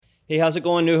Hey, how's it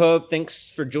going, New Hope? Thanks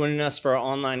for joining us for our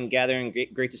online gathering.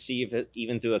 Great to see you,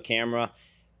 even through a camera.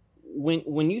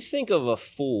 When you think of a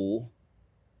fool,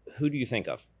 who do you think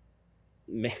of?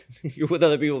 If you're with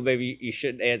other people, maybe you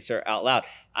should answer out loud.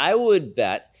 I would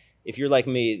bet, if you're like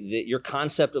me, that your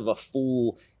concept of a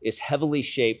fool is heavily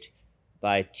shaped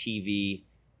by TV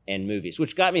and movies,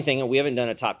 which got me thinking, we haven't done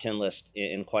a top 10 list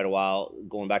in quite a while.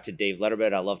 Going back to Dave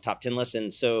Letterbed, I love top 10 lists.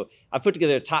 And so I put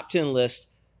together a top 10 list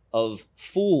of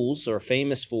fools or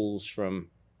famous fools from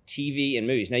TV and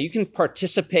movies. Now, you can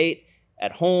participate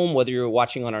at home, whether you're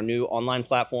watching on our new online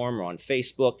platform or on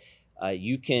Facebook.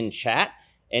 You can chat.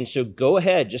 And so go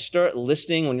ahead, just start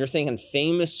listing when you're thinking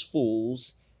famous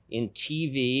fools in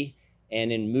TV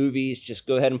and in movies. Just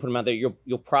go ahead and put them out there.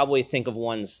 You'll probably think of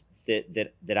ones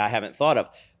that I haven't thought of.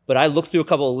 But I looked through a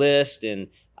couple of lists and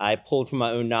I pulled from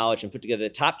my own knowledge and put together a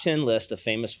top 10 list of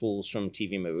famous fools from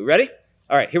TV and movie. Ready?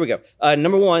 All right, here we go.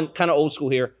 Number one, kind of old school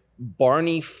here,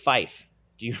 Barney Fife.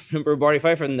 Do you remember Barney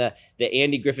Fife from the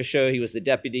Andy Griffith Show? He was the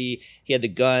deputy. He had the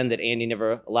gun that Andy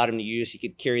never allowed him to use. He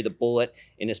could carry the bullet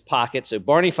in his pocket. So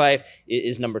Barney Fife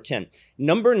is number 10.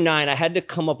 Number 9, I had to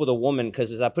come up with a woman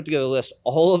because as I put together the list,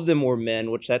 all of them were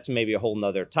men, which that's maybe a whole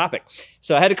nother topic.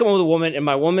 So I had to come up with a woman, and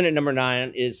my woman at number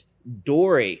 9 is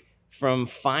Dory from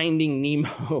Finding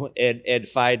Nemo and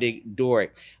Finding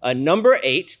Dory. Number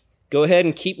 8, go ahead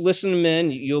and keep listening to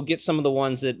men. You'll get some of the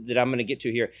ones that I'm going to get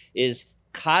to here, is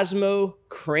Cosmo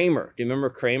Kramer. Do you remember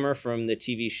Kramer from the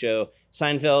TV show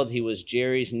Seinfeld? He was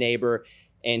Jerry's neighbor,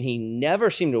 and he never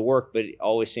seemed to work, but he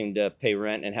always seemed to pay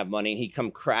rent and have money. He'd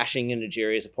come crashing into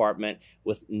Jerry's apartment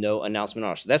with no announcement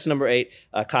on. So that's number 8,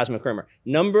 Cosmo Kramer.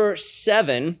 Number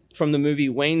 7, from the movie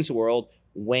Wayne's World,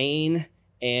 Wayne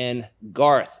and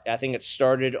Garth. I think it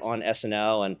started on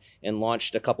SNL and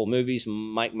launched a couple movies,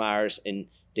 Mike Myers and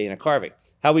Dana Carvey.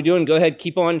 How we doing? Go ahead,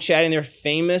 keep on chatting. They're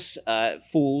famous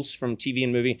fools from TV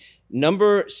and movie.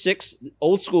 Number 6,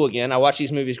 old school again. I watched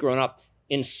these movies growing up.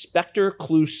 Inspector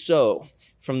Clouseau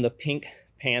from the Pink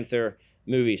Panther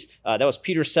movies. That was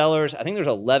Peter Sellers. I think there's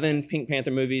 11 Pink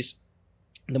Panther movies.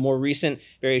 The more recent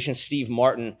variation, Steve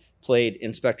Martin played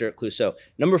Inspector Clouseau.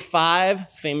 Number 5,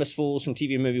 famous fools from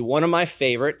TV and movie. One of my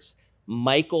favorites,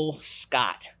 Michael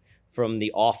Scott from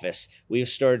The Office. We've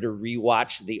started to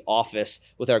rewatch The Office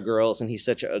with our girls, and he's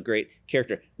such a great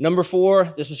character. Number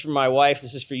 4, this is for my wife.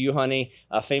 This is for you, honey.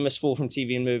 A famous fool from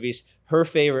TV and movies. Her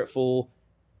favorite fool,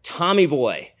 Tommy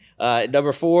Boy.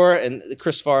 Number 4, and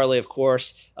Chris Farley, of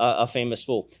course, a famous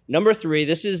fool. Number 3,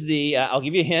 this is the, I'll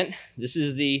give you a hint. This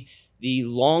is the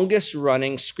longest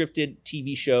running scripted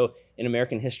TV show in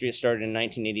American history. It started in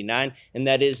 1989, and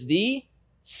that is The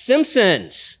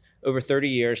Simpsons. Over 30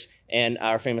 years, and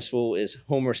our famous fool is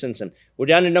Homer Simpson. We're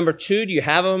down to number 2. Do you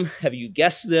have them? Have you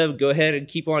guessed them? Go ahead and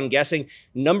keep on guessing.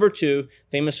 Number 2,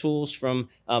 famous fools from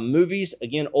movies.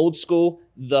 Again, old school.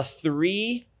 The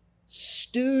Three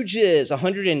Stooges,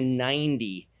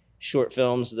 190 short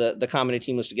films. The comedy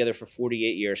team was together for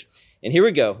 48 years. And here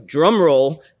we go. Drum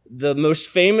roll. The most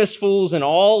famous fools in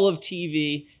all of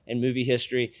TV and movie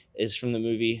history is from the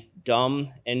movie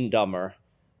Dumb and Dumber.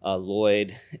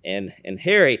 Lloyd and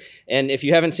Harry. And if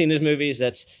you haven't seen those movies,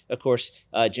 that's, of course,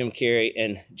 Jim Carrey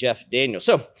and Jeff Daniels.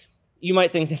 So you might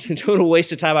think that's a total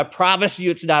waste of time. I promise you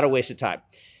it's not a waste of time.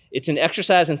 It's an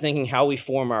exercise in thinking how we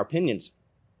form our opinions.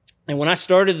 And when I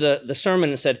started the sermon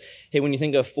and said, hey, when you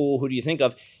think of fool, who do you think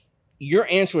of? Your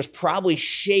answer was probably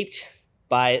shaped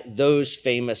by those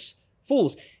famous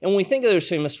fools. And when we think of those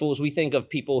famous fools, we think of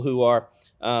people who are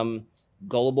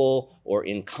gullible or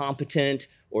incompetent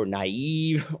or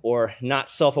naive or not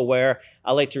self-aware.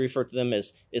 I like to refer to them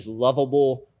as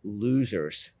lovable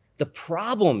losers. The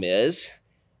problem is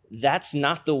that's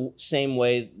not the same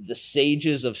way the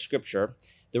sages of Scripture,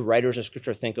 the writers of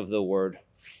Scripture, think of the word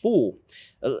fool.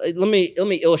 Let me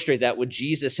illustrate that with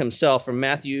Jesus himself from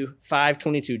Matthew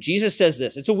 5:22. Jesus says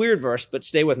this. It's a weird verse, but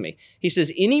stay with me. He says,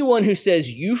 anyone who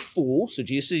says you fool, so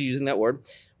Jesus is using that word,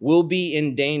 will be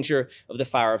in danger of the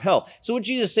fire of hell. So what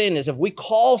Jesus is saying is if we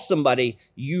call somebody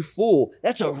you fool,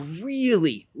 that's a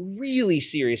really, really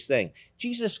serious thing.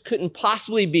 Jesus couldn't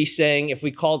possibly be saying if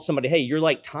we called somebody, hey, you're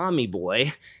like Tommy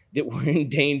Boy, that we're in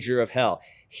danger of hell.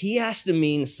 He has to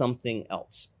mean something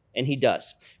else. And he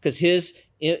does. Because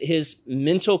his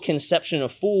mental conception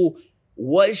of fool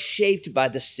was shaped by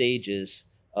the sages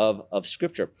of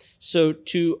Scripture. So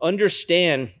to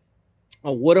understand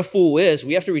what a fool is,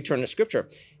 we have to return to Scripture.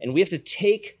 And we have to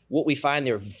take what we find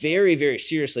there very, very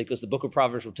seriously, because the book of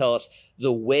Proverbs will tell us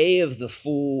the way of the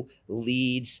fool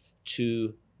leads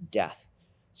to death.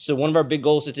 So one of our big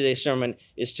goals of today's sermon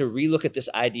is to relook at this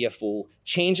idea fool,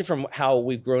 change it from how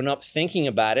we've grown up thinking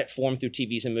about it, formed through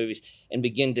TVs and movies, and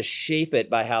begin to shape it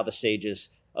by how the sages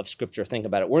of Scripture think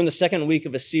about it. We're in the second week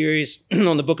of a series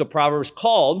on the book of Proverbs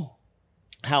called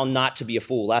How Not to Be a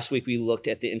Fool. Last week we looked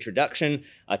at the introduction,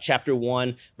 chapter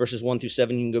 1, verses 1 through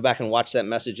 7. You can go back and watch that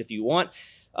message if you want.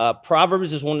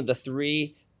 Proverbs is one of the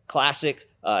three classic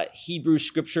Hebrew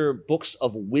Scripture books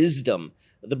of wisdom.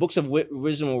 The books of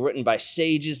wisdom were written by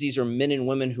sages. These are men and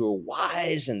women who are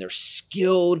wise and they're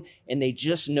skilled and they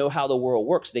just know how the world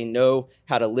works. They know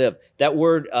how to live. That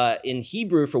word in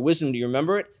Hebrew for wisdom, do you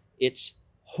remember it? It's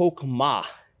hokmah,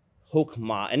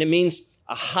 and it means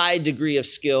a high degree of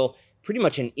skill pretty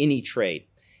much in any trade.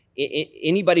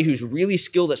 Anybody who's really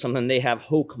skilled at something, they have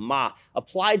hokmah.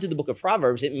 Applied to the book of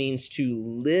Proverbs, it means to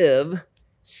live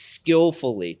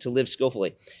skillfully,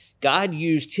 God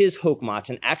used his hokmah,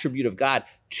 it's an attribute of God,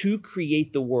 to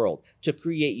create the world, to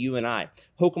create you and I.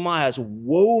 Hokmah is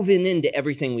woven into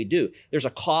everything we do. There's a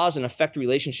cause and effect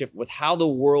relationship with how the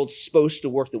world's supposed to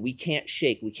work that we can't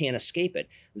shake, we can't escape it.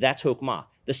 That's hokmah.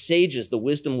 The sages, the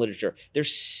wisdom literature, they're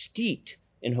steeped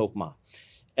in hokmah.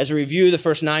 As a review, the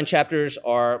first 9 chapters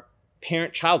are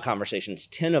parent-child conversations,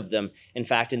 10 of them, in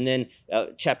fact, and then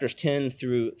chapters 10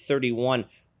 through 31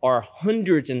 are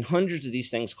hundreds and hundreds of these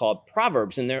things called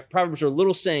Proverbs. And Proverbs are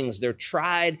little sayings. They're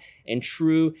tried and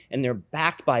true, and they're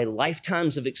backed by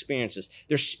lifetimes of experiences.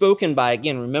 They're spoken by,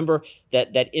 again, remember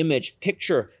that image,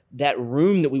 picture that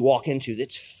room that we walk into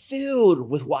that's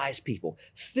filled with wise people,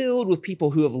 filled with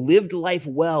people who have lived life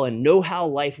well and know how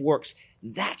life works.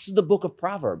 That's the book of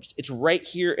Proverbs. It's right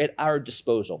here at our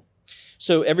disposal.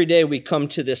 So every day we come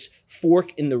to this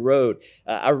fork in the road.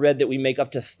 I read that we make up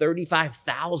to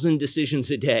 35,000 decisions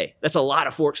a day. That's a lot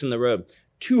of forks in the road.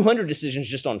 200 decisions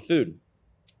just on food.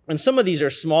 And some of these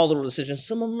are small little decisions.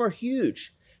 Some of them are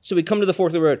huge. So we come to the fork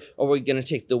of the road. Are we going to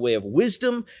take the way of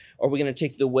wisdom? Or are we going to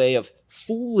take the way of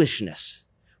foolishness?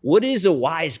 What is a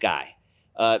wise guy?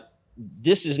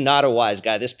 This is not a wise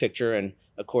guy, this picture. And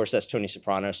of course, that's Tony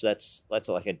Soprano, so that's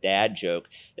like a dad joke.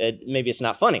 Maybe it's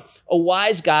not funny. A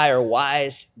wise guy or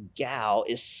wise gal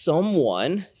is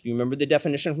someone, if you remember the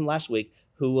definition from last week,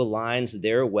 who aligns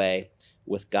their way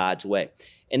with God's way.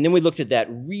 And then we looked at that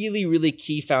really, really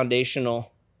key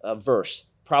foundational verse,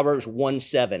 Proverbs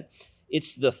 1:7.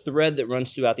 It's the thread that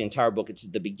runs throughout the entire book. It's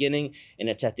at the beginning and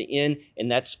it's at the end. And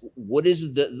that's what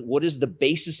is the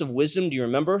basis of wisdom? Do you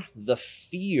remember? The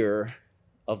fear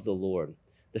of the Lord.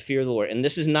 The fear of the Lord. And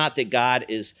this is not that God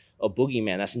is a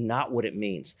boogeyman. That's not what it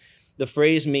means. The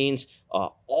phrase means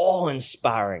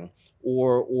awe-inspiring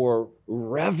or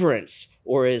reverence,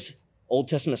 or as Old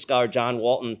Testament scholar John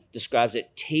Walton describes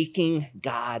it, taking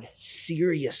God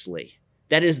seriously.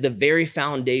 That is the very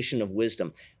foundation of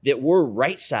wisdom, that we're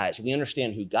right-sized. We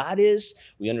understand who God is,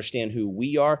 we understand who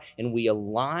we are, and we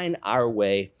align our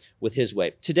way with his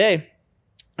way. Today,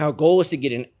 our goal is to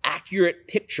get an accurate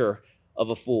picture of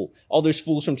a fool. All those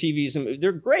fools from TVs,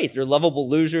 they're great. They're lovable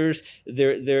losers.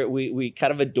 We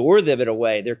kind of adore them in a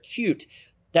way. They're cute.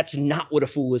 That's not what a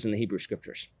fool is in the Hebrew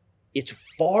Scriptures. It's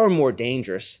far more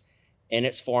dangerous and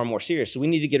it's far more serious. So we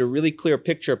need to get a really clear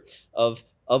picture of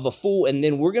a fool. And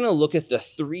then we're going to look at the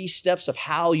 3 steps of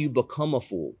how you become a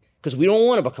fool, because we don't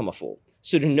want to become a fool.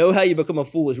 So to know how you become a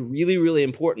fool is really, really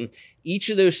important. Each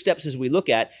of those steps as we look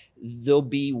at, there'll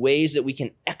be ways that we can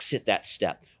exit that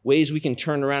step, ways we can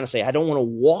turn around and say, I don't want to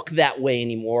walk that way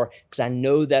anymore because I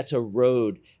know that's a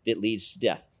road that leads to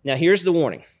death. Now, here's the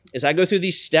warning. As I go through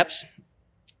these steps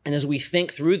and as we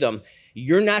think through them,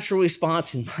 your natural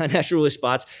response and my natural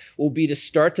response will be to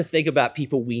start to think about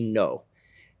people we know.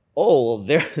 Oh,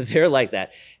 well, they're like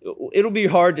that. It'll be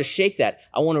hard to shake that.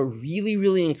 I want to really,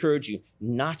 really encourage you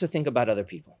not to think about other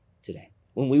people today.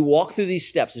 When we walk through these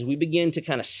steps, as we begin to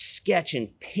kind of sketch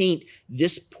and paint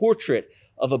this portrait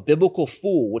of a biblical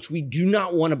fool, which we do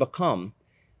not want to become,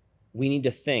 we need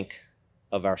to think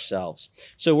of ourselves.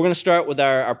 So we're going to start with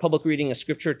our public reading of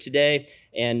Scripture today,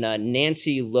 and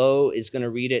Nancy Lowe is going to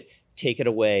read it. Take it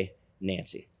away,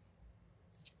 Nancy.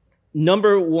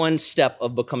 Number 1 step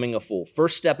of becoming a fool.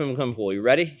 First step in becoming a fool. You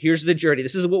ready? Here's the journey.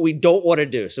 This is what we don't want to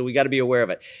do, so we got to be aware of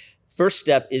it. First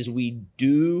step is we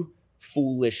do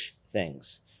foolish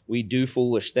things. We do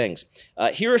foolish things.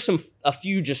 Here are a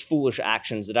few just foolish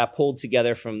actions that I pulled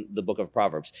together from the book of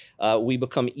Proverbs. We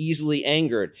become easily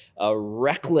angered,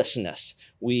 recklessness.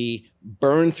 We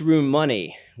burn through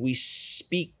money. We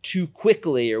speak too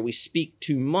quickly, or we speak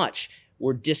too much.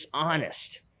 We're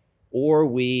dishonest, or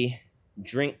we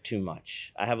drink too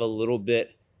much. I have a little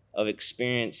bit of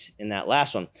experience in that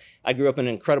last one. I grew up in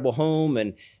an incredible home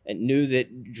and knew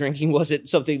that drinking wasn't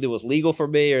something that was legal for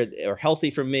me or healthy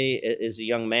for me as a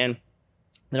young man.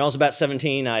 When I was about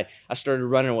 17, I started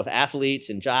running with athletes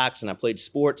and jocks, and I played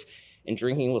sports, and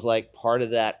drinking was like part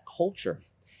of that culture.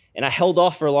 And I held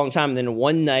off for a long time. And then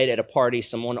one night at a party,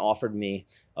 someone offered me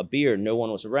a beer. No one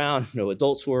was around. No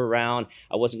adults were around.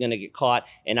 I wasn't going to get caught.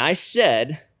 And I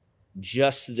said,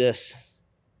 just this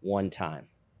one time.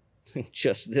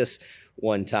 Just this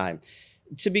one time.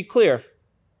 To be clear,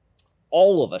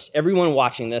 all of us, everyone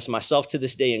watching this, myself to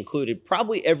this day included,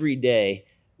 probably every day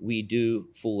we do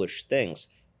foolish things.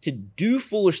 To do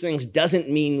foolish things doesn't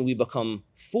mean we become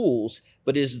fools,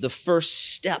 but is the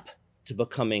first step to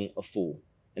becoming a fool.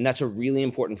 And that's a really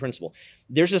important principle.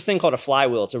 There's this thing called a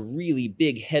flywheel. It's a really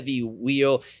big, heavy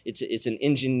wheel. It's an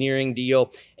engineering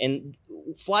deal. And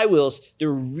flywheels,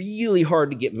 they're really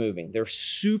hard to get moving. They're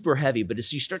super heavy, but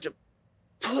as you start to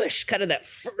push, kind of that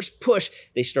first push,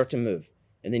 they start to move.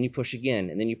 And then you push again,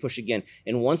 and then you push again.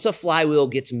 And once a flywheel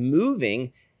gets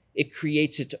moving, it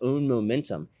creates its own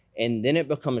momentum. And then it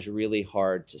becomes really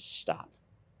hard to stop.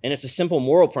 And it's a simple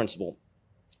moral principle.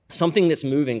 Something that's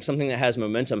moving, something that has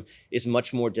momentum is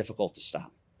much more difficult to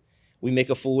stop. We make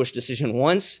a foolish decision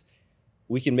once,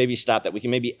 we can maybe stop that. We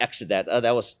can maybe exit that.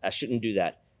 I shouldn't do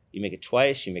that. You make it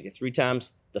twice, you make it 3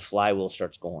 times, the flywheel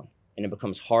starts going. And it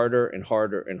becomes harder and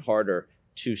harder and harder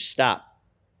to stop.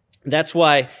 That's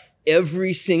why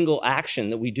every single action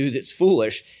that we do that's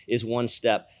foolish is one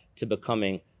step to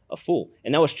becoming a fool.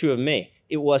 And that was true of me.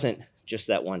 It wasn't just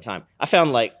that one time. I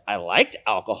found I liked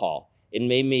alcohol. It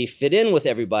made me fit in with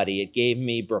everybody. It gave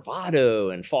me bravado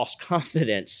and false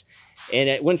confidence. And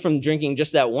it went from drinking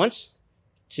just that once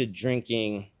to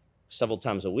drinking several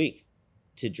times a week,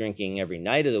 to drinking every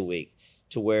night of the week,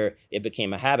 to where it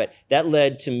became a habit. That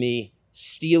led to me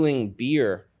stealing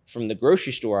beer from the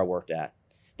grocery store I worked at.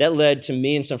 That led to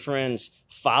me and some friends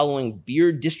following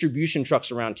beer distribution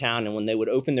trucks around town. And when they would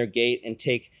open their gate and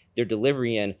take their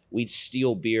delivery in, we'd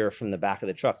steal beer from the back of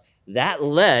the truck. That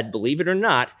led, believe it or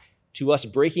not, to us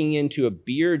breaking into a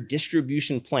beer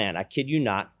distribution plant. I kid you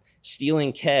not,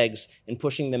 stealing kegs and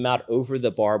pushing them out over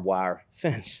the barbed wire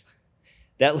fence.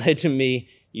 That led to me,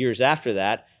 years after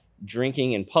that,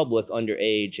 drinking in public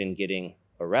underage and getting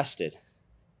arrested.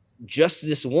 Just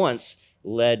this once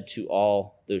led to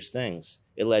all those things.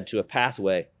 It led to a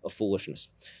pathway of foolishness.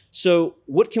 So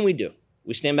what can we do?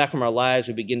 We stand back from our lives.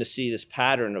 We begin to see this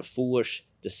pattern of foolish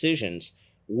decisions.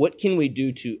 What can we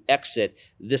do to exit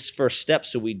this first step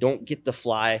so we don't get the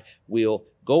flywheel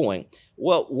going?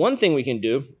 Well, one thing we can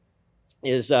do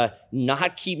is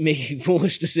not keep making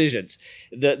foolish decisions.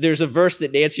 There's a verse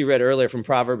that Nancy read earlier from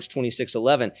Proverbs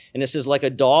 26:11, and it says, like a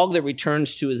dog that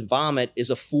returns to his vomit is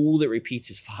a fool that repeats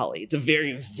his folly. It's a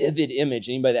very vivid image.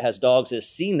 Anybody that has dogs has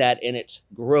seen that, and it's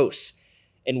gross.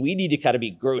 And we need to kind of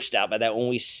be grossed out by that when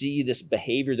we see this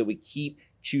behavior that we keep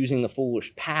choosing the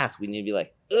foolish path. We need to be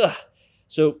like, ugh.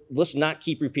 So let's not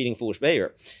keep repeating foolish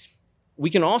behavior.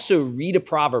 We can also read a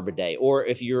proverb a day, or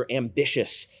if you're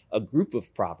ambitious, a group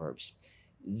of proverbs.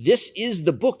 This is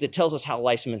the book that tells us how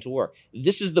life's meant to work.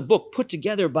 This is the book put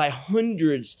together by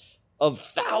hundreds of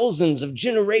thousands of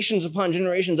generations upon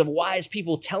generations of wise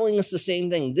people telling us the same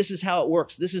thing. This is how it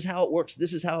works. This is how it works.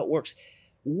 This is how it works.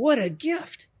 What a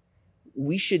gift.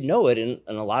 We should know it, and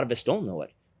a lot of us don't know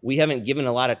it. We haven't given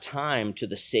a lot of time to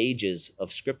the sages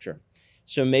of Scripture.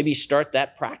 So maybe start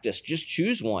that practice. Just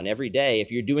choose one every day.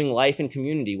 If you're doing life in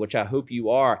community, which I hope you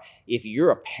are, if you're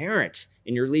a parent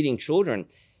and you're leading children,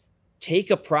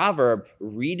 take a proverb,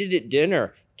 read it at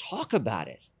dinner, talk about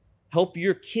it. Help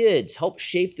your kids, help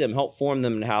shape them, help form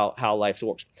them in how life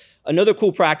works. Another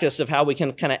cool practice of how we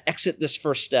can kind of exit this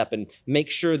first step and make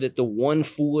sure that the one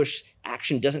foolish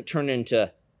action doesn't turn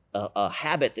into a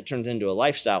habit that turns into a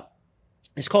lifestyle.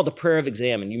 It's called the prayer of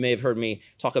exam, and you may have heard me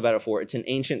talk about it before. It's an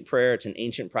ancient prayer. It's an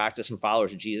ancient practice from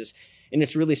followers of Jesus, and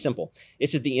it's really simple.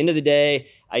 It's at the end of the day.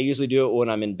 I usually do it when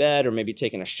I'm in bed or maybe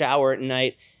taking a shower at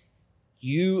night.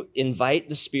 You invite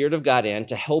the Spirit of God in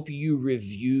to help you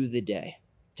review the day,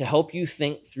 to help you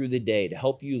think through the day, to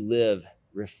help you live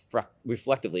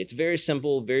reflectively. It's very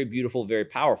simple, very beautiful, very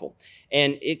powerful.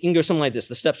 And it can go something like this.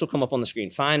 The steps will come up on the screen.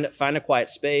 Find a quiet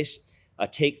space.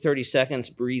 Take 30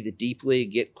 seconds, breathe deeply,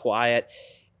 get quiet,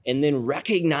 and then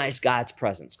recognize God's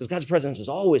presence, because God's presence is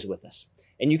always with us.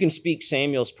 And you can speak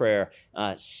Samuel's prayer.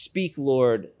 Speak,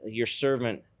 Lord, your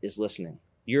servant is listening.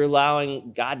 You're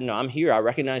allowing God to know, I'm here. I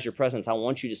recognize your presence. I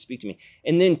want you to speak to me.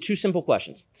 And then 2 simple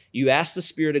questions. You ask the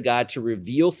Spirit of God to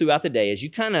reveal throughout the day, as you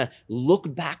kind of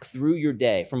look back through your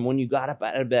day from when you got up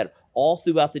out of bed all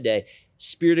throughout the day,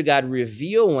 Spirit of God,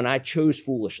 reveal when I chose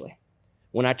foolishly.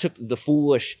 when I took the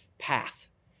foolish path.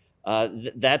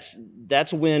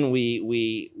 That's when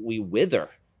we wither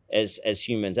as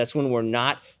humans. That's when we're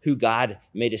not who God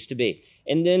made us to be.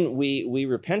 And then we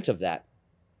repent of that.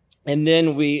 And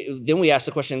then we ask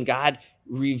the question, God,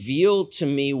 reveal to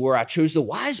me where I chose the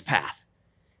wise path.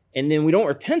 And then we don't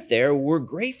repent there. We're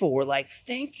grateful. We're like,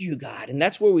 thank you, God. And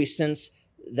that's where we sense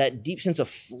that deep sense of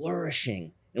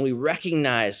flourishing. And we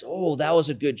recognize, oh, that was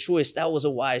a good choice. That was a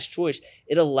wise choice.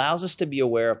 It allows us to be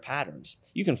aware of patterns.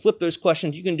 You can flip those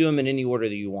questions. You can do them in any order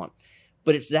that you want.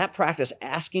 But it's that practice,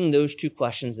 asking those two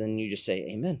questions, then you just say,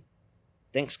 amen.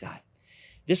 Thanks, God.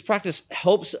 This practice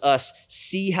helps us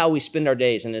see how we spend our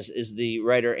days. And as the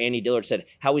writer Annie Dillard said,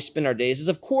 how we spend our days is,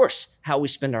 of course, how we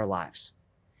spend our lives.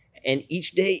 And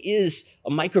each day is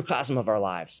a microcosm of our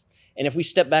lives. And if we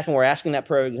step back and we're asking that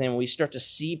prayer exam, we start to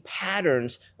see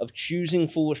patterns of choosing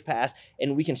foolish paths,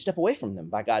 and we can step away from them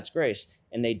by God's grace,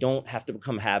 and they don't have to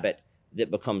become habit that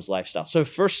becomes lifestyle. So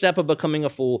first step of becoming a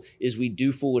fool is we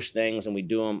do foolish things, and we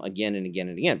do them again and again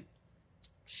and again.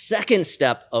 Second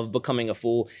step of becoming a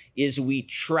fool is we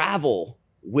travel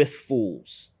with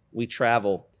fools. We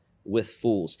travel with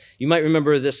fools. You might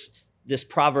remember this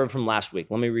proverb from last week.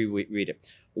 Let me reread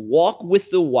it. Walk with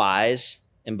the wise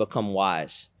and become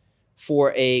wise,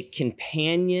 for a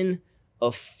companion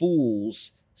of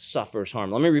fools suffers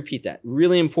harm. Let me repeat that.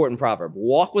 Really important proverb.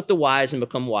 Walk with the wise and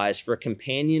become wise, for a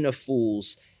companion of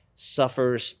fools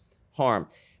suffers harm.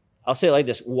 I'll say it like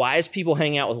this. Wise people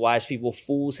hang out with wise people.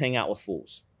 Fools hang out with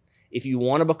fools. If you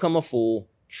want to become a fool,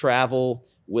 travel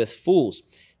with fools.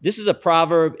 This is a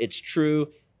proverb. It's true.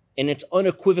 And it's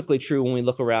unequivocally true when we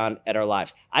look around at our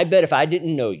lives. I bet if I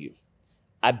didn't know you,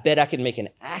 I bet I could make an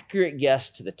accurate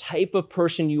guess to the type of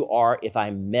person you are if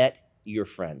I met your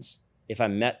friends, if I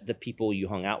met the people you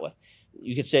hung out with.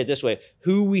 You could say it this way.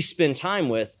 Who we spend time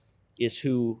with is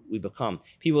who we become.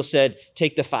 People said,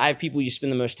 take the 5 people you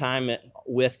spend the most time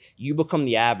with, you become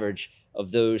the average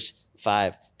of those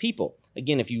 5 people.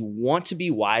 Again, if you want to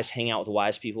be wise, hang out with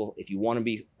wise people. If you want to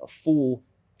be a fool,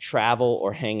 travel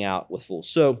or hang out with fools.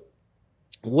 So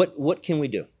what can we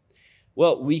do?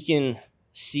 Well, we can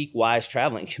seek wise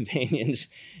traveling companions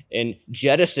and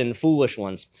jettison foolish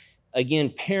ones.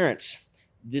 Again, parents,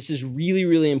 this is really,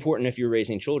 really important if you're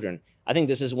raising children. I think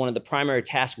this is one of the primary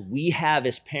tasks we have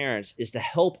as parents, is to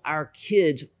help our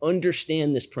kids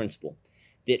understand this principle,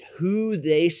 that who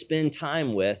they spend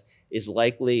time with is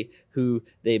likely who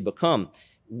they become.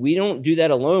 We don't do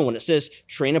that alone. When it says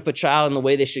train up a child in the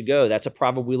way they should go, that's a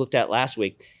proverb we looked at last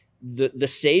week. The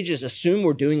sages assume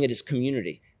we're doing it as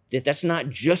community, that's not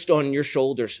just on your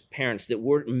shoulders, parents, that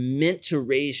we're meant to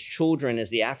raise children. As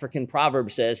the African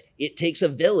proverb says, it takes a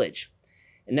village.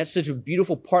 And that's such a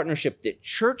beautiful partnership that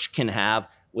church can have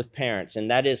with parents.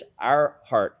 And that is our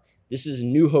heart. This is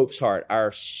New Hope's heart,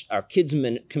 our kids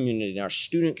community, our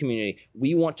student community.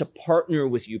 We want to partner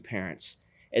with you parents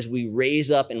as we raise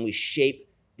up and we shape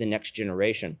the next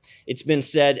generation. It's been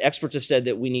said, experts have said,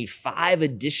 that we need 5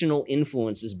 additional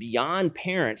influences beyond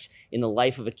parents in the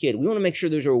life of a kid. We want to make sure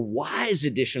those are wise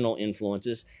additional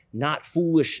influences, not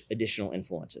foolish additional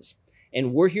influences.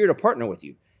 And we're here to partner with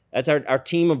you. That's our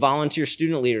team of volunteer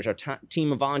student leaders, our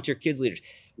team of volunteer kids leaders.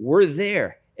 We're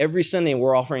there every Sunday.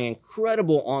 We're offering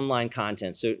incredible online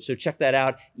content. So check that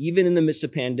out. Even in the midst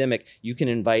of pandemic, you can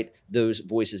invite those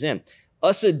voices in.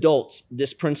 Us adults,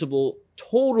 this principle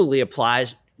totally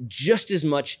applies just as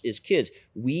much as kids.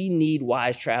 We need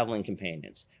wise traveling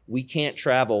companions. We can't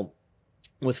travel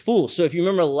with fools. So if you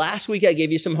remember last week, I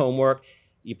gave you some homework.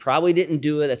 You probably didn't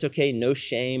do it. That's okay. No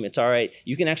shame. It's all right.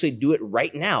 You can actually do it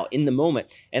right now in the moment.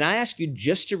 And I ask you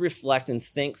just to reflect and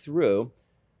think through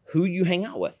who you hang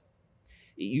out with.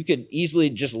 You could easily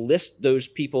just list those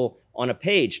people on a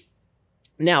page.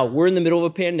 Now, we're in the middle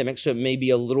of a pandemic, so it may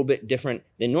be a little bit different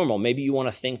than normal. Maybe you want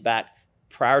to think back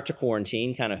prior to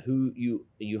quarantine, kind of who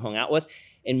you hung out with.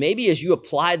 And maybe as you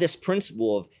apply this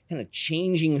principle of kind of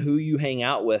changing who you hang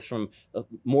out with from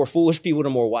more foolish people to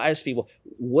more wise people,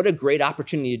 what a great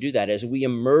opportunity to do that. As we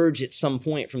emerge at some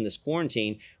point from this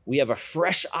quarantine, we have a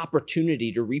fresh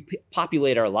opportunity to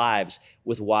repopulate our lives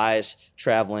with wise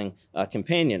traveling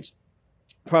companions.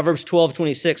 Proverbs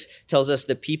 12:26 tells us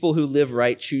that people who live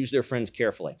right choose their friends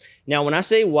carefully. Now, when I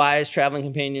say wise traveling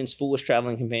companions, foolish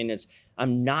traveling companions,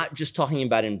 I'm not just talking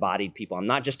about embodied people. I'm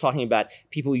not just talking about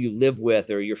people you live with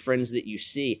or your friends that you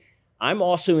see. I'm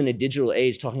also in a digital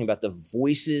age talking about the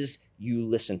voices you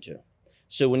listen to.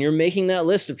 So when you're making that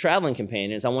list of traveling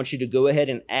companions, I want you to go ahead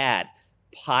and add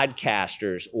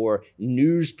podcasters or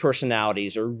news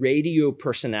personalities or radio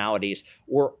personalities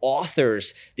or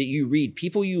authors that you read,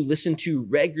 people you listen to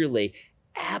regularly.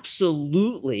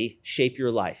 Absolutely shape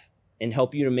your life. and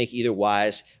help you to make either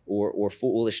wise or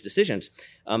foolish decisions.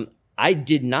 I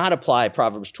did not apply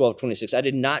Proverbs 12:26. I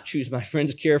did not choose my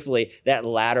friends carefully that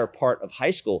latter part of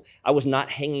high school. I was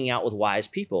not hanging out with wise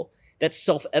people. That's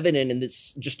self-evident, and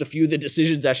it's just a few of the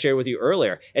decisions I shared with you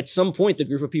earlier. At some point, the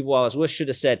group of people I was with should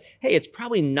have said, hey, it's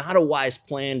probably not a wise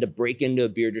plan to break into a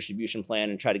beer distribution plant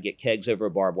and try to get kegs over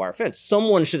a barbed wire fence.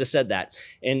 Someone should have said that,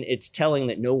 and it's telling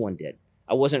that no one did.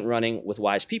 I wasn't running with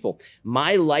wise people.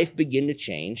 My life began to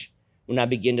change when I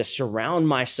began to surround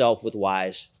myself with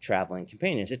wise traveling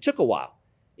companions. It took a while.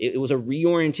 It was a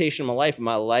reorientation of my life, and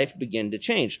my life began to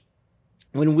change.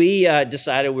 When we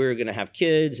decided we were going to have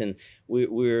kids, and we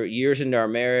were years into our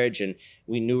marriage, and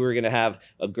we knew we were going to have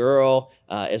a girl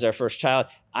as our first child,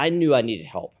 I knew I needed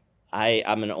help.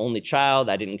 I'm an only child.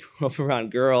 I didn't grow up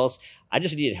around girls. I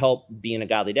just needed help being a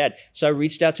godly dad. So I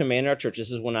reached out to a man in our church.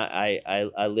 This is when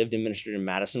I lived and ministered in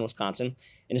Madison, Wisconsin.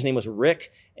 And his name was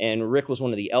Rick. And Rick was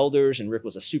one of the elders. And Rick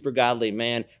was a super godly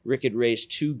man. Rick had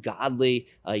raised two godly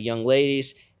young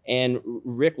ladies. And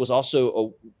Rick was also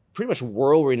a pretty much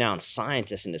world-renowned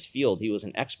scientist in his field. He was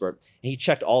an expert. And he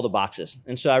checked all the boxes.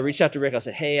 And so I reached out to Rick. I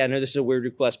said, hey, I know this is a weird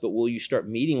request, but will you start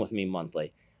meeting with me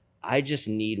monthly? I just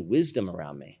need wisdom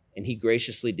around me. And he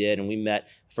graciously did. And we met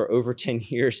for over 10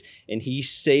 years. And he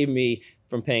saved me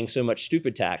from paying so much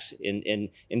stupid tax in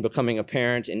becoming a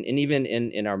parent and even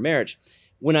in our marriage.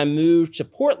 When I moved to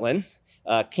Portland,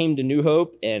 came to New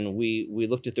Hope, and we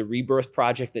looked at the rebirth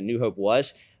project that New Hope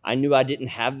was, I knew I didn't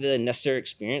have the necessary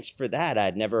experience for that.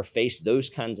 I'd never faced those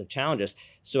kinds of challenges.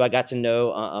 So I got to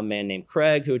know a man named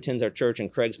Craig who attends our church,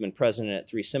 and Craig's been president at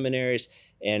 3 seminaries.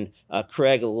 And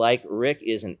Craig, like Rick,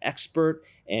 is an expert,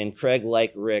 and Craig,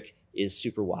 like Rick, is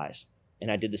super wise.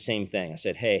 And I did the same thing. I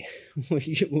said, hey,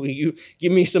 will you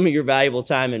give me some of your valuable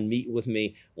time and meet with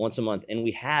me once a month? And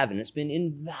we have, and it's been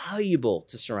invaluable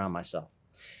to surround myself.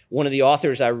 One of the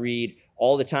authors I read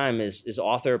all the time is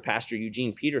author, Pastor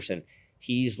Eugene Peterson.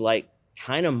 He's like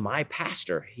kind of my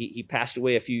pastor. He passed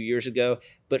away a few years ago,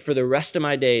 but for the rest of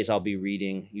my days, I'll be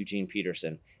reading Eugene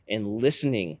Peterson and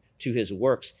listening to his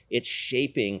works. It's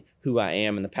shaping who I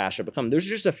am and the pastor I've become. There's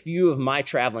just a few of my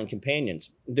traveling companions.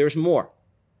 There's more.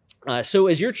 So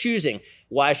as you're choosing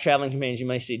wise traveling companions, you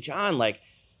might say, John,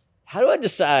 how do I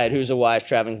decide who's a wise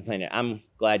traveling companion? I'm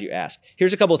glad you asked.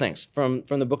 Here's a couple of things from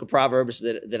the book of Proverbs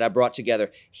that I brought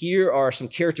together. Here are some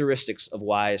characteristics of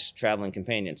wise traveling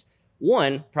companions.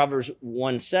 One, Proverbs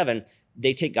 1:7,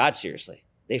 they take God seriously.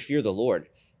 They fear the Lord.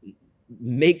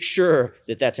 Make sure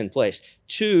that that's in place.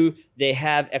 Two, they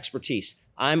have expertise.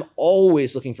 I'm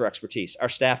always looking for expertise. Our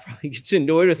staff probably gets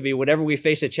annoyed with me. Whenever we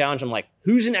face a challenge, I'm like,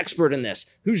 who's an expert in this?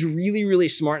 Who's really, really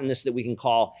smart in this that we can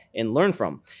call and learn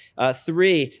from?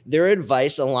 Three, their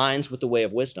advice aligns with the way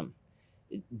of wisdom.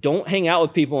 Don't hang out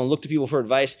with people and look to people for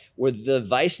advice where the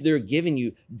advice they're giving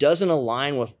you doesn't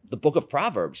align with the book of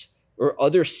Proverbs or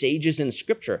other sages in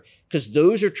scripture, because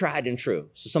those are tried and true.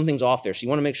 So something's off there. So you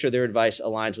want to make sure their advice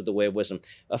aligns with the way of wisdom.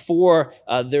 Four,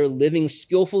 they're living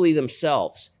skillfully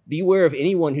themselves. Beware of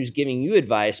anyone who's giving you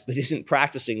advice but isn't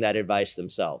practicing that advice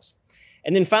themselves.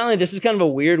 And then finally, this is kind of a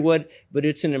weird one, but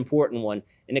it's an important one,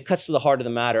 and it cuts to the heart of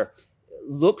the matter.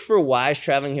 Look for wise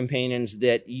traveling companions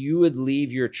that you would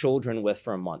leave your children with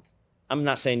for a month. I'm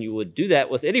not saying you would do that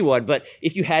with anyone, but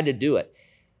if you had to do it.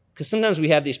 Because sometimes we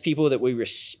have these people that we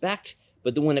respect,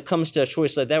 but then when it comes to a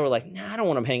choice like that, we're like, nah, I don't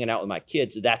want them hanging out with my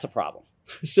kids. That's a problem.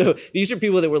 So these are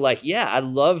people that were like, yeah, I'd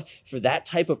love for that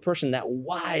type of person, that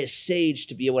wise sage,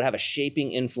 to be able to have a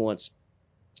shaping influence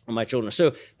on my children.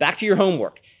 So back to your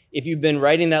homework. If you've been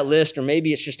writing that list, or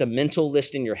maybe it's just a mental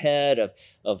list in your head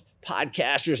of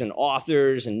podcasters and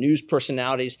authors and news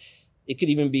personalities, it could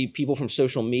even be people from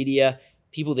social media,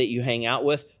 people that you hang out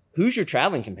with. Who's your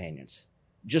traveling companions?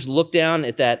 Just look down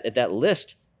at that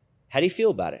list. How do you feel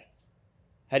about it?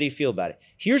 How do you feel about it?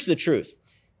 Here's the truth.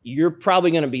 You're probably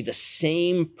going to be the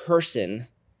same person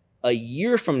a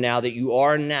year from now that you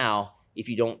are now if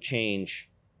you don't change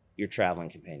your traveling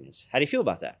companions. How do you feel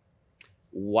about that?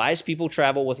 Wise people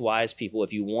travel with wise people.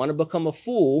 If you want to become a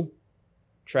fool,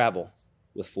 travel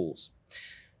with fools.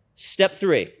 Step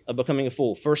 3 of becoming a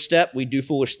fool. First step, we do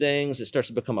foolish things. It starts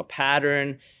to become a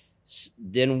pattern.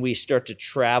 Then we start to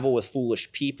travel with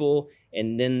foolish people.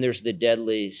 And then there's the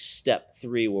deadly step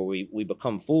 3 where we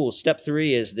become fools. Step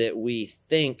 3 is that we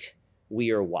think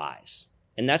we are wise.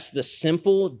 And that's the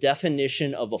simple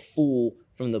definition of a fool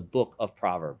from the book of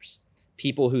Proverbs.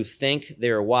 People who think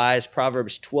they're wise.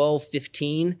 Proverbs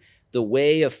 12:15, the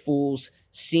way of fools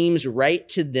seems right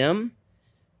to them,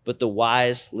 but the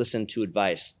wise listen to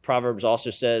advice. Proverbs also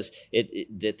says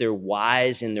that they're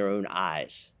wise in their own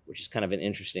eyes, which is kind of an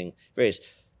interesting phrase.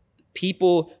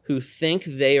 People who think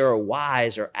they are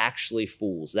wise are actually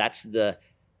fools. That's the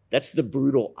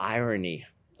brutal irony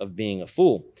of being a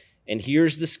fool. And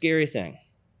here's the scary thing.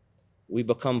 We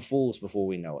become fools before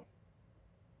we know it.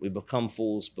 We become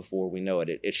fools before we know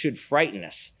it. It should frighten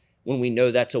us when we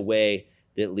know that's a way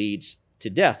that leads to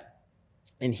death.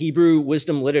 In Hebrew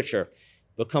wisdom literature,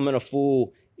 becoming a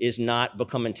fool is not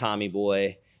becoming Tommy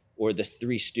Boy or the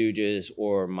Three Stooges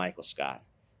or Michael Scott.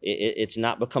 It's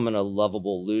not becoming a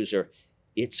lovable loser.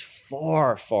 It's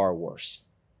far, far worse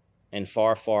and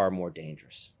far, far more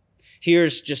dangerous.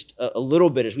 Here's just a little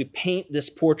bit as we paint this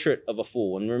portrait of a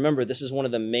fool. And remember, this is one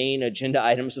of the main agenda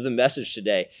items of the message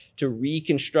today, to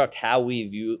reconstruct how we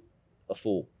view a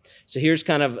fool. So here's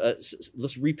kind of,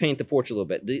 let's repaint the portrait a little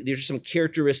bit. These are some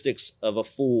characteristics of a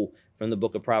fool from the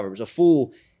book of Proverbs. A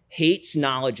fool hates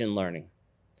knowledge and learning.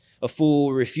 A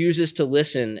fool refuses to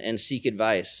listen and seek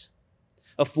advice.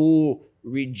 A fool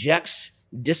rejects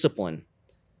discipline.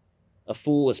 A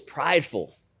fool is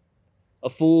prideful. A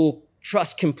fool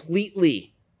trusts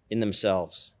completely in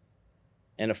themselves.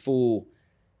 And a fool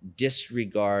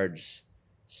disregards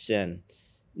sin.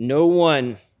 No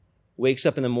one wakes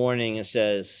up in the morning and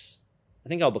says, I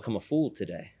think I'll become a fool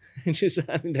today.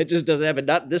 That just doesn't happen,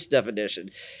 not this definition.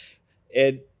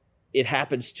 And it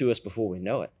happens to us before we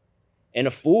know it. And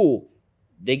a fool,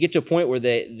 they get to a point where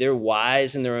they're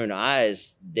wise in their own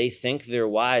eyes. They think they're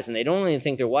wise, and they don't only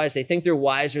think they're wise, they think they're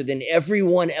wiser than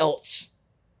everyone else,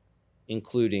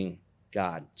 including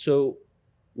God. So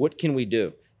what can we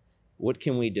do? What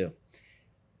can we do?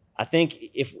 I think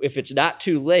if it's not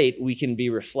too late, we can be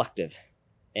reflective,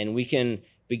 and we can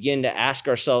begin to ask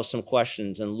ourselves some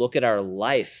questions and look at our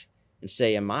life and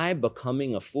say, am I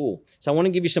becoming a fool? So I want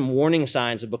to give you some warning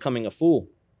signs of becoming a fool.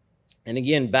 And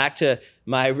again, back to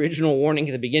my original warning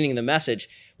at the beginning of the message,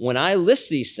 when I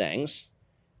list these things,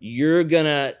 you're going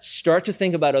to start to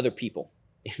think about other people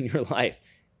in your life.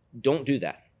 Don't do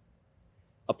that.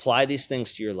 Apply these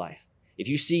things to your life. If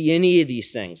you see any of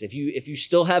these things, if you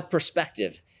still have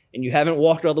perspective and you haven't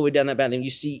walked all the way down that path, and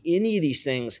you see any of these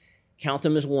things, count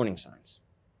them as warning signs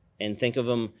and think of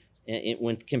them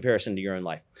in comparison to your own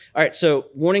life. All right, so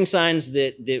warning signs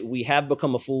that we have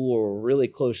become a fool or we're really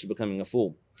close to becoming a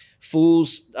fool.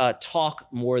 Fools talk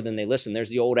more than they listen. There's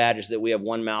the old adage that we have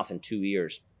one mouth and two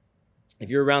ears. If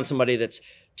you're around somebody that's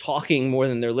talking more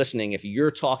than they're listening, if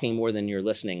you're talking more than you're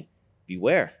listening,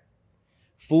 beware.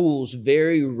 Fools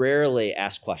very rarely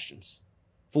ask questions.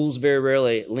 Fools very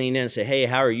rarely lean in and say, hey,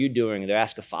 how are you doing? They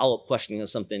ask a follow-up question on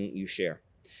something you share.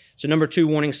 So number two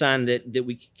warning sign that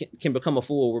we can become a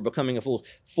fool, we're becoming a fool.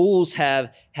 Fools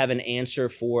have an answer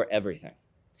for everything.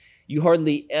 You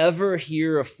hardly ever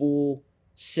hear a fool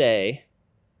say,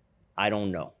 I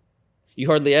don't know. You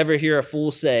hardly ever hear a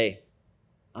fool say,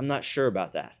 I'm not sure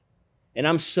about that. And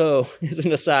as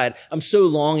an aside, I'm so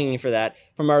longing for that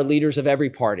from our leaders of every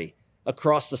party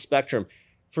across the spectrum,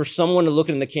 for someone to look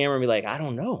in the camera and be like, I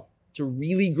don't know. It's a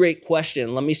really great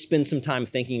question. Let me spend some time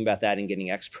thinking about that and getting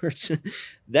experts.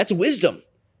 That's wisdom.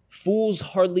 Fools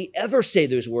hardly ever say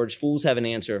those words. Fools have an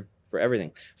answer for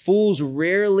everything. Fools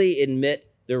rarely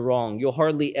admit they're wrong. You'll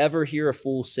hardly ever hear a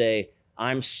fool say,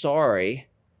 I'm sorry,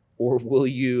 or will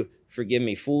you forgive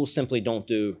me? Fools simply don't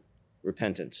do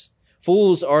repentance.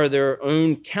 Fools are their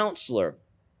own counselor.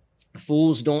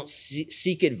 Fools don't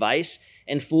seek advice,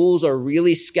 and fools are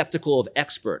really skeptical of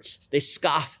experts. They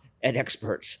scoff at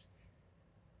experts.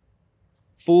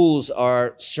 Fools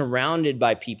are surrounded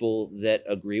by people that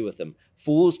agree with them.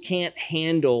 Fools can't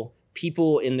handle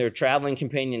people in their traveling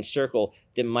companion circle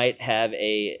that might have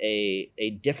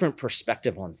a different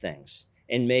perspective on things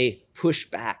and may push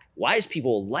back. Wise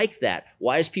people like that.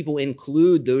 Wise people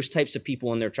include those types of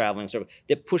people in their traveling circle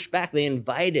that push back. They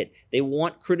invite it. They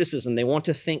want criticism. They want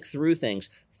to think through things.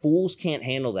 Fools can't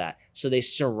handle that. So they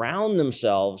surround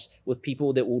themselves with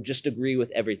people that will just agree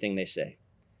with everything they say.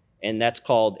 And that's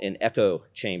called an echo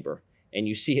chamber. And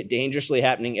you see it dangerously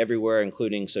happening everywhere,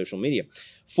 including social media.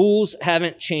 Fools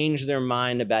haven't changed their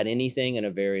mind about anything in a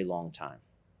very long time.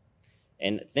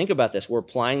 And think about this. We're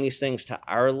applying these things to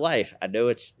our life. I know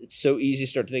it's so easy to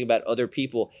start to think about other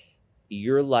people,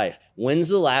 your life. When's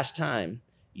the last time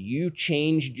you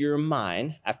changed your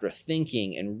mind after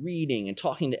thinking and reading and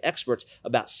talking to experts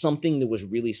about something that was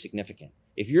really significant?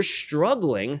 If you're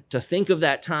struggling to think of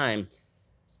that time,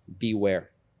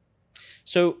 beware.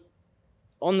 So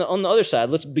on the other side,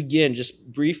 let's begin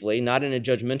just briefly, not in a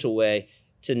judgmental way,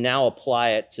 to now apply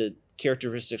it to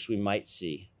characteristics we might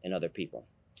see in other people.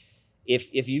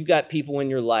 If you've got people in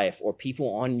your life or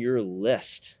people on your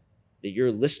list that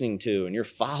you're listening to and you're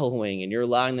following and you're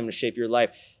allowing them to shape your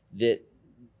life that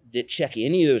check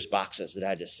any of those boxes that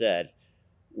I just said,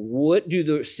 What do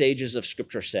the sages of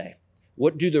Scripture say?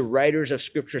 What do the writers of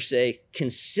Scripture say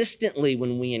consistently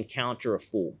when we encounter a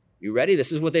fool? You ready?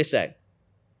 This is what they say.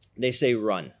 They say,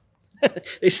 run.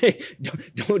 They say,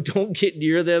 don't get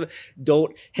near them.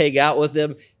 Don't hang out with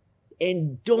them.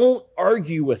 And don't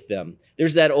argue with them.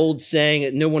 There's that old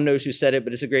saying, no one knows who said it,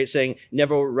 but it's a great saying,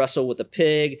 never wrestle with a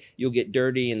pig. You'll get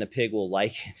dirty and the pig will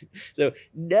like it. So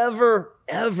never,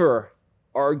 ever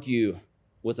argue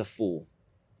with a fool.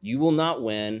 You will not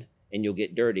win and you'll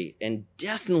get dirty. And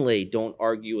definitely don't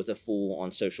argue with a fool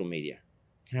on social media.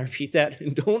 Can I repeat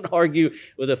that? Don't argue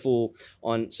with a fool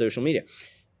on social media.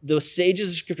 The sages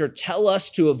of Scripture tell us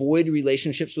to avoid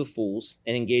relationships with fools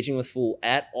and engaging with fool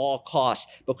at all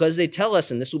costs because they tell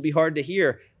us, and this will be hard to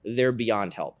hear, they're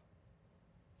beyond help.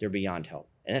 They're beyond help.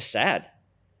 And it's sad.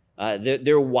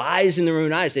 They're wise in their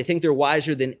own eyes. They think they're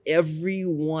wiser than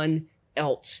everyone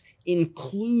else,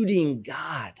 including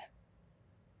God.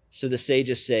 So the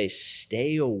sages say,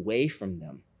 stay away from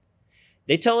them.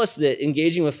 They tell us that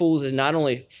engaging with fools is not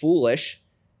only foolish,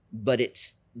 but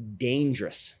it's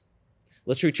dangerous.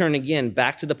 Let's return again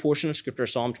back to the portion of Scripture,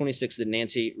 Psalm 26, that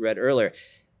Nancy read earlier.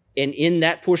 And in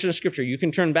that portion of Scripture, you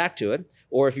can turn back to it,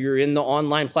 or if you're in the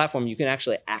online platform, you can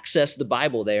actually access the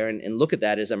Bible there and look at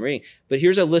that as I'm reading. But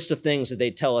here's a list of things that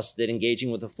they tell us that engaging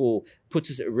with a fool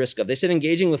puts us at risk of. They said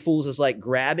engaging with fools is like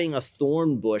grabbing a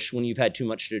thorn bush when you've had too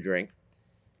much to drink,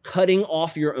 cutting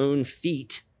off your own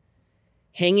feet,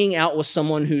 hanging out with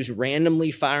someone who's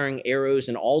randomly firing arrows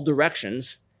in all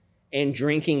directions, and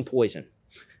drinking poison.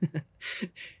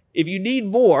 If you need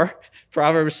more,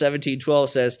 Proverbs 17:12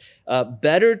 says,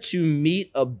 better to meet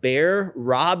a bear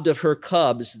robbed of her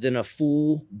cubs than a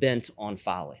fool bent on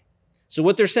folly. So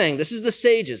what they're saying, this is the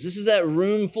sages. This is that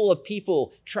room full of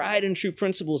people, tried and true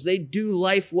principles. They do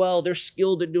life well. They're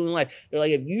skilled at doing life. They're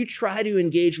like, if you try to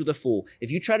engage with a fool, if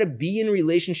you try to be in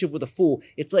relationship with a fool,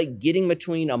 it's like getting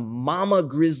between a mama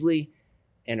grizzly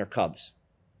and her cubs.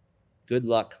 Good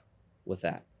luck with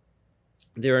that.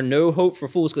 There are no hope for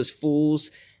fools because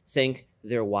fools think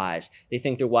they're wise. They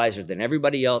think they're wiser than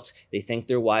everybody else. They think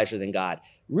they're wiser than God.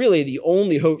 Really, the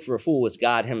only hope for a fool is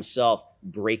God himself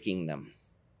breaking them.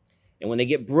 And when they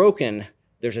get broken,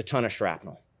 there's a ton of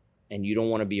shrapnel, and you don't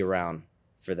want to be around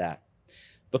for that.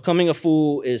 Becoming a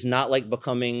fool is not like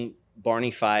becoming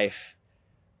Barney Fife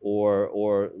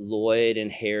or Lloyd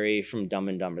and Harry from Dumb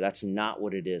and Dumber. That's not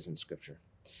what it is in Scripture.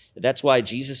 That's why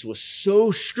Jesus was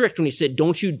so strict when he said,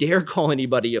 don't you dare call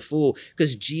anybody a fool,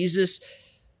 because Jesus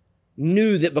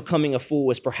knew that becoming a fool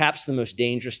was perhaps the most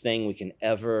dangerous thing we can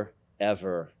ever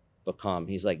become.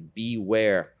 He's like,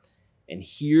 beware. And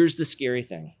here's the scary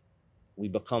thing. We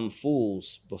become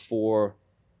fools before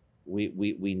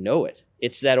we know it.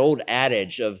 It's that old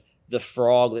adage of the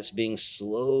frog that's being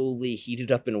slowly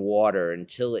heated up in water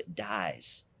until it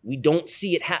dies. We don't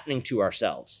see it happening to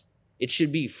ourselves. It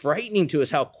should be frightening to us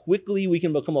how quickly we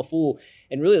can become a fool.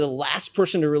 And really the last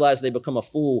person to realize they become a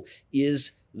fool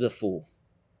is the fool.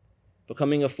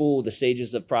 Becoming a fool, the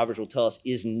sages of Proverbs will tell us,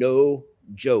 is no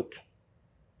joke.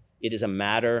 It is a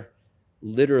matter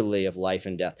literally of life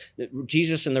and death.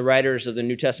 Jesus and the writers of the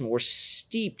New Testament were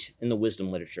steeped in the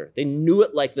wisdom literature. They knew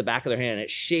it like the back of their hand. It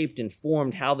shaped and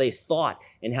formed how they thought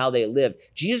and how they lived.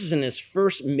 Jesus, in his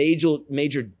first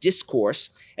major discourse,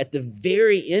 at the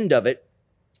very end of it,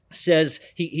 says,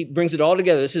 he brings it all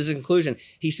together. This is his conclusion.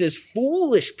 He says,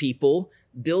 foolish people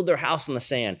build their house on the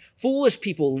sand. Foolish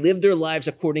people live their lives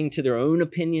according to their own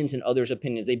opinions and others'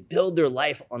 opinions. They build their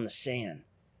life on the sand.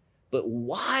 But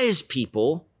wise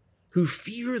people who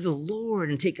fear the Lord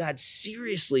and take God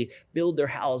seriously build their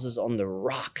houses on the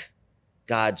rock,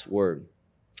 God's word.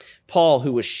 Paul,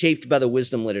 who was shaped by the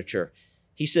wisdom literature,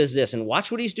 he says this, and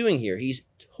watch what he's doing here. He's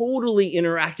totally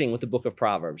interacting with the book of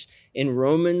Proverbs. In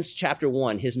Romans chapter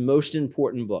 1, his most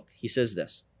important book, he says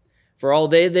this, for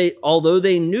although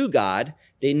they knew God,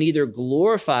 they neither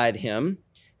glorified him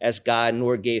as God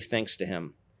nor gave thanks to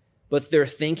him. But their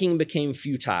thinking became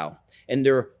futile, and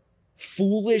their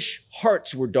foolish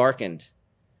hearts were darkened.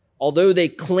 Although they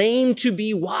claimed to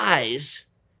be wise,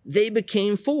 they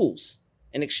became fools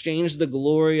and exchanged the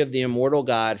glory of the immortal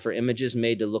God for images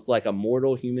made to look like a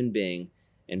mortal human being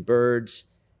and birds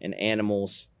and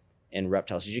animals and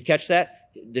reptiles. Did you catch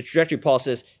that? The trajectory, Paul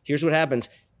says, here's what happens.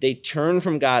 They turn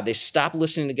from God. They stop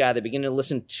listening to God. They begin to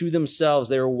listen to themselves.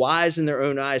 They were wise in their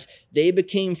own eyes. They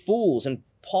became fools. And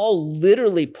Paul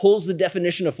literally pulls the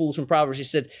definition of fools from Proverbs. He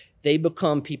said, they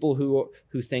become people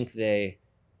who think they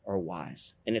are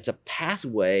wise. And it's a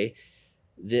pathway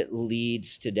that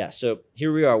leads to death. So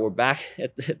here we are. We're back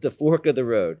at the fork of the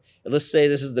road. And let's say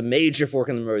this is the major fork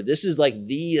in the road. This is like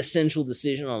the essential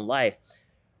decision on life.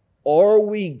 Are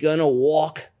we going to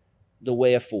walk the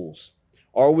way of fools?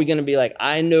 Are we going to be like,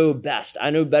 I know best. I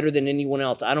know better than anyone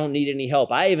else. I don't need any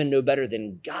help. I even know better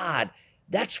than God.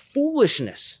 That's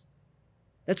foolishness.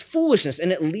 That's foolishness,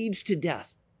 and it leads to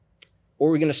death. Or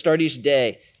we're going to start each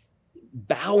day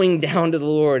bowing down to the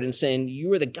Lord and saying,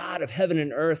 you are the God of heaven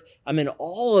and earth. I'm in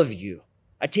all of you.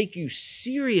 I take you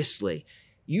seriously.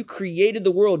 You created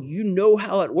the world. You know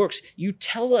how it works. You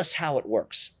tell us how it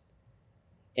works.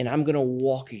 And I'm going to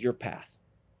walk your path.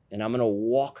 And I'm going to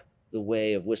walk the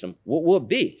way of wisdom. What will it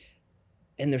be?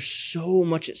 And there's so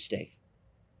much at stake.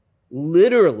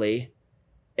 Literally,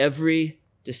 every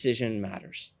decision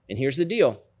matters. And here's the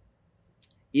deal.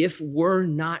 If we're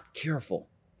not careful,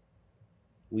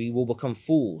 we will become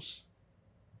fools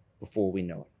before we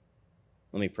know it.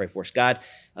 Let me pray for us. God,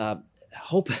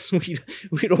 help us.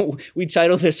 We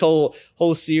title this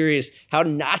whole series, How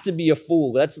Not to Be a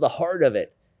Fool. That's the heart of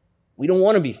it. We don't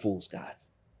want to be fools, God.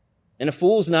 And a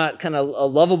fool's not kind of a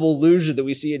lovable loser that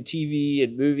we see in TV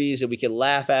and movies that we can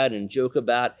laugh at and joke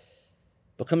about.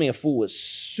 Becoming a fool is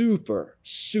super,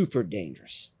 super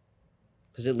dangerous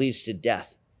because it leads to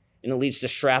death and it leads to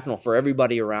shrapnel for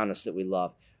everybody around us that we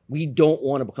love. We don't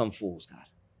want to become fools, God.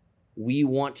 We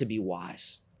want to be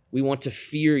wise. We want to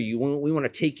fear you. We want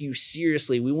to take you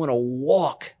seriously. We want to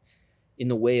walk in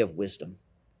the way of wisdom.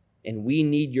 And we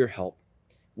need your help.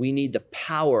 We need the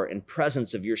power and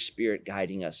presence of your Spirit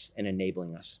guiding us and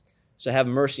enabling us. So have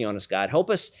mercy on us, God. Help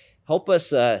us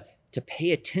to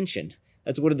pay attention.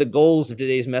 That's one of the goals of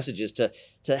today's message, is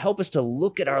to help us to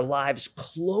look at our lives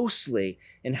closely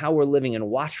and how we're living and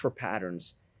watch for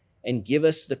patterns, and give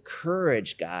us the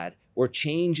courage, God, where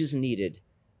change is needed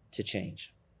to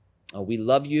change. We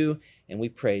love you and we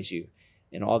praise you.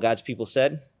 And all God's people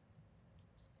said,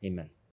 amen.